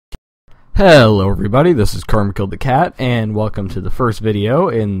Hello everybody, this is Karma Killed the Cat, and welcome to the first video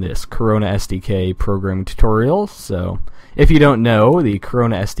in this Corona Sdk programming tutorial. So, if you don't know, the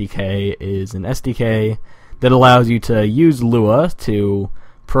Corona Sdk is an SDK that allows you to use Lua to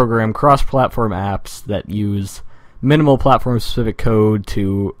program cross-platform apps that use minimal platform-specific code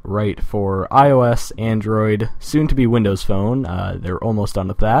to write for iOS, Android, soon-to-be Windows Phone, they're almost done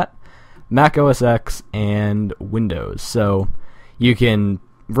with that, Mac OS X, and Windows. So, you can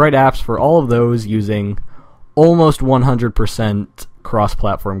write apps for all of those using almost 100%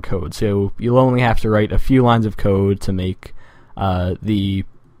 cross-platform code. So you'll only have to write a few lines of code to make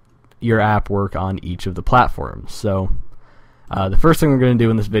your app work on each of the platforms. So the first thing we're going to do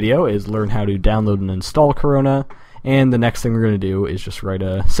in this video is learn how to download and install Corona, and the next thing we're going to do is just write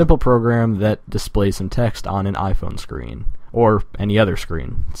a simple program that displays some text on an iPhone screen or any other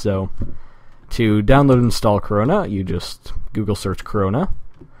screen. So to download and install Corona, you just Google search Corona,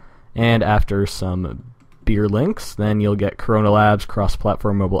 and after some beer links, then you'll get Corona Labs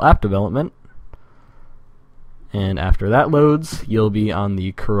cross-platform mobile app development. And after that loads, you'll be on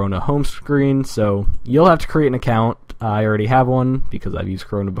the Corona home screen, so you'll have to create an account. I already have one because I've used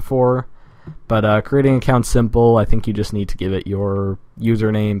Corona before, but creating an account's simple. I think you just need to give it your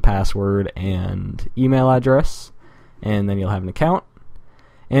username, password, and email address, and then you'll have an account.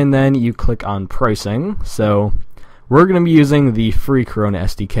 And then you click on pricing. So we're going to be using the free Corona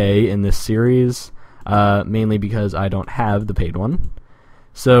SDK in this series, mainly because I don't have the paid one.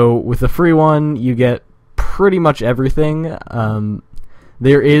 So with the free one, you get pretty much everything.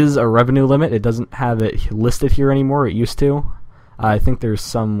 There is a revenue limit. It doesn't have it listed here anymore. It used to. I think there's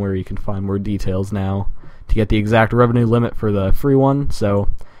somewhere you can find more details now to get the exact revenue limit for the free one. So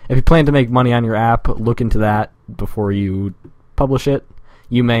if you plan to make money on your app, look into that before you publish it.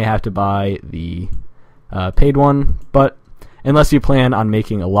 You may have to buy the paid one, but unless you plan on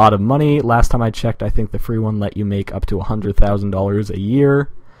making a lot of money, last time I checked, I think the free one let you make up to $100,000 a year.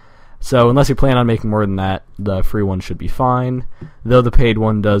 So unless you plan on making more than that, the free one should be fine, though the paid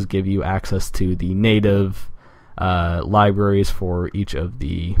one does give you access to the native libraries for each of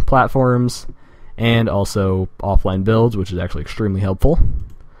the platforms, and also offline builds, which is actually extremely helpful.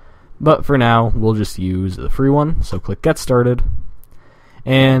 But for now, we'll just use the free one, so click Get Started.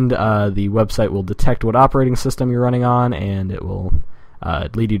 And the website will detect what operating system you're running on, and it will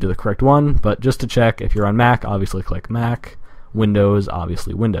lead you to the correct one. But just to check, if you're on Mac, obviously click Mac. Windows,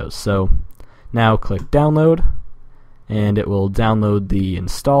 obviously Windows. So now click Download, and it will download the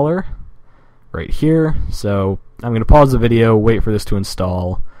installer right here. So I'm going to pause the video, wait for this to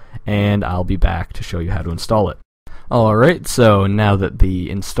install, and I'll be back to show you how to install it. Alright, so now that the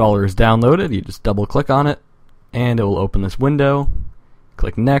installer is downloaded, you just double click on it, and it will open this window.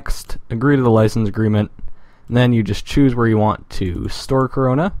 Click Next, agree to the license agreement, and then you just choose where you want to store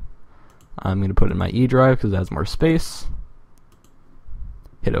Corona. I'm going to put it in my E drive because it has more space.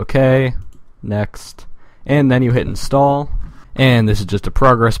 Hit OK, Next, and then you hit Install. And this is just a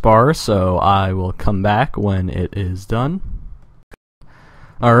progress bar, so I will come back when it is done.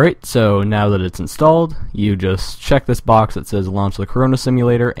 Alright, so now that it's installed, you just check this box that says Launch the Corona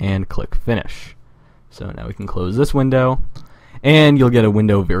Simulator and click Finish. So now we can close this window. And you'll get a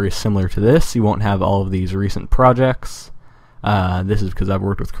window very similar to this. You won't have all of these recent projects. This is because I've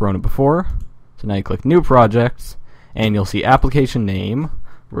worked with Corona before. So now you click New Projects, and you'll see Application Name.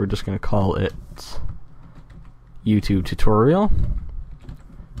 We're just going to call it YouTube Tutorial.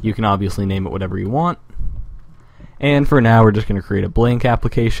 You can obviously name it whatever you want. And for now, we're just going to create a blank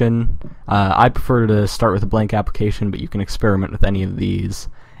application. I prefer to start with a blank application, but you can experiment with any of these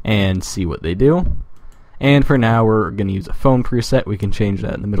and see what they do. And for now, we're going to use a phone preset. We can change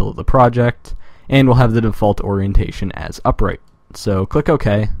that in the middle of the project, and we'll have the default orientation as upright. So click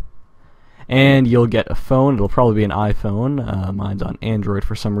OK, and you'll get a phone. It'll probably be an iPhone. Mine's on Android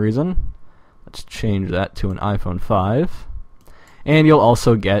for some reason. Let's change that to an iPhone 5. And you'll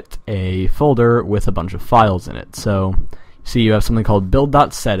also get a folder with a bunch of files in it. So see, you have something called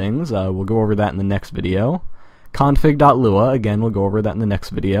build.settings. We'll go over that in the next video. Config.lua, again, we'll go over that in the next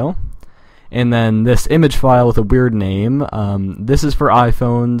video. And then this image file with a weird name, this is for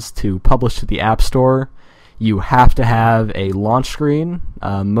iPhones to publish to the App Store. You have to have a launch screen.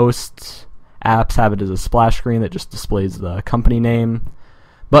 Most apps have it as a splash screen that just displays the company name.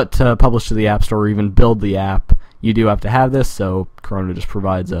 But to publish to the App Store or even build the app, you do have to have this, so Corona just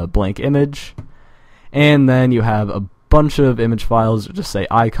provides a blank image. And then you have a bunch of image files that just say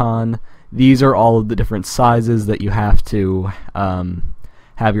icon. These are all of the different sizes that you have to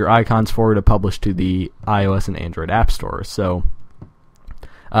have your icons for to publish to the iOS and Android App Store. So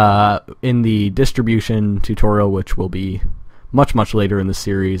in the distribution tutorial, which will be much later in the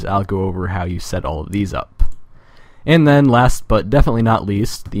series, I'll go over how you set all of these up. And then last but definitely not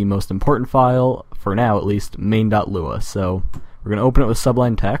least, the most important file, for now at least, main.lua. So we're going to open it with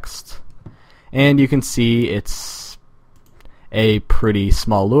Sublime Text, and you can see it's a pretty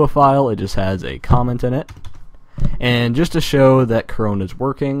small Lua file. It just has a comment in it. And just to show that Corona is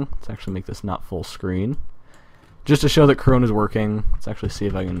working, let's actually make this not full screen. Just to show that Corona is working, let's actually see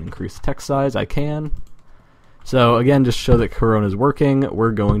if I can increase the text size. I can. So again, just to show that Corona is working, we're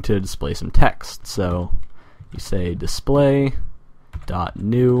going to display some text. So you say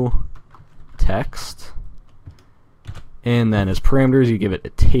display.new text, and then as parameters you give it a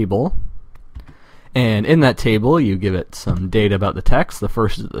table, and in that table you give it some data about the text. The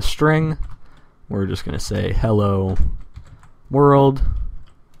first is the string. We're just going to say hello world.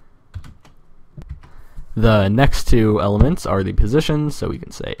 The next two elements are the positions, so we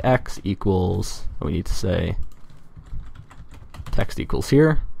can say x equals, we need to say text equals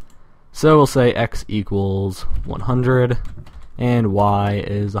here. So we'll say x equals 100 and y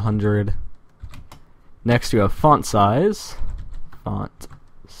is 100. Next you have font size. Font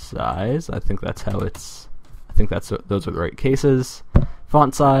size, I think that's how it's, those are the right cases.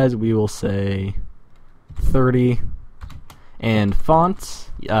 Font size, we will say 30. And fonts,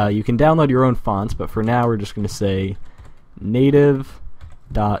 you can download your own fonts, but for now we're just going to say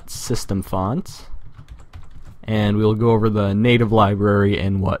native.systemfont. And we'll go over the native library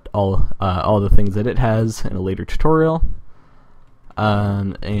and what all the things that it has in a later tutorial.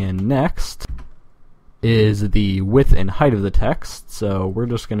 And next is the width and height of the text. So we're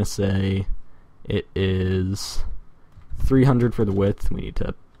just going to say it is 300 for the width. We need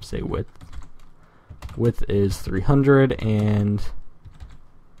to say width. Width is 300 and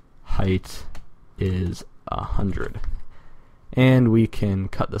height is 100. And we can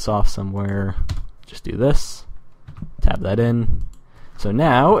cut this off somewhere. Just do this. Tab that in. So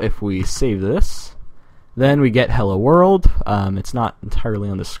now, if we save this, then we get hello world. It's not entirely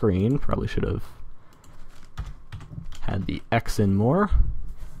on the screen. Probably should have had the X in more.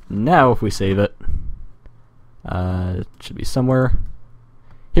 Now, if we save it, it should be somewhere.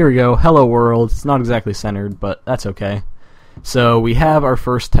 Here we go, hello world. It's not exactly centered, but that's okay. So we have our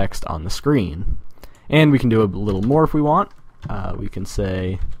first text on the screen. And we can do a little more if we want. We can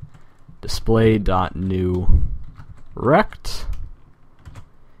say display.new rect,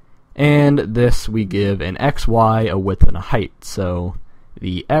 and this we give an x, y, a width, and a height. So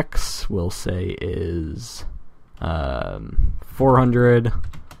the x we'll say is 400.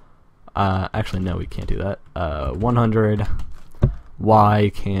 Actually, no, we can't do that. 100.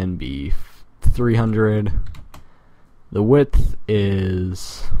 Y can be 300. The width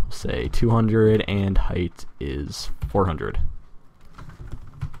is, say, 200, and height is 400.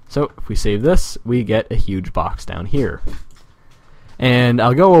 So if we save this, we get a huge box down here. And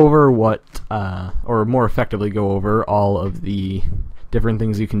I'll go over what, or more effectively go over all of the different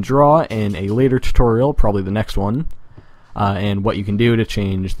things you can draw in a later tutorial, probably the next one, and what you can do to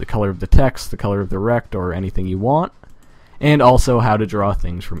change the color of the text, the color of the rect, or anything you want, and also how to draw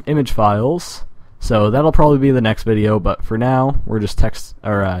things from image files. So that'll probably be the next video, but for now, we're just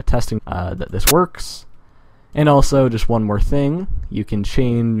testing that this works. And also, just one more thing, you can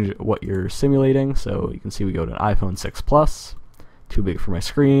change what you're simulating. So you can see we go to an iPhone 6 Plus, too big for my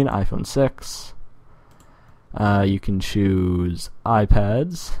screen, iPhone 6. You can choose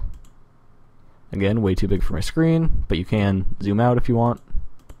iPads, again, way too big for my screen, but you can zoom out if you want.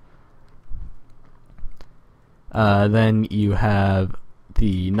 Then you have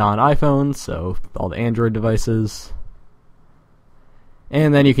the non-iPhones, so all the Android devices.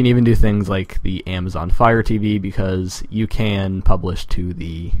 And then you can even do things like the Amazon Fire TV, because you can publish to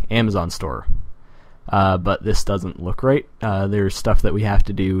the Amazon store. But this doesn't look right. There's stuff that we have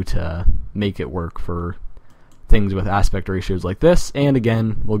to do to make it work for things with aspect ratios like this, and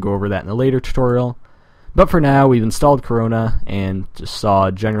again, we'll go over that in a later tutorial. But for now, we've installed Corona and just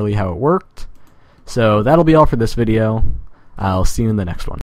saw generally how it worked. So that'll be all for this video. I'll see you in the next one.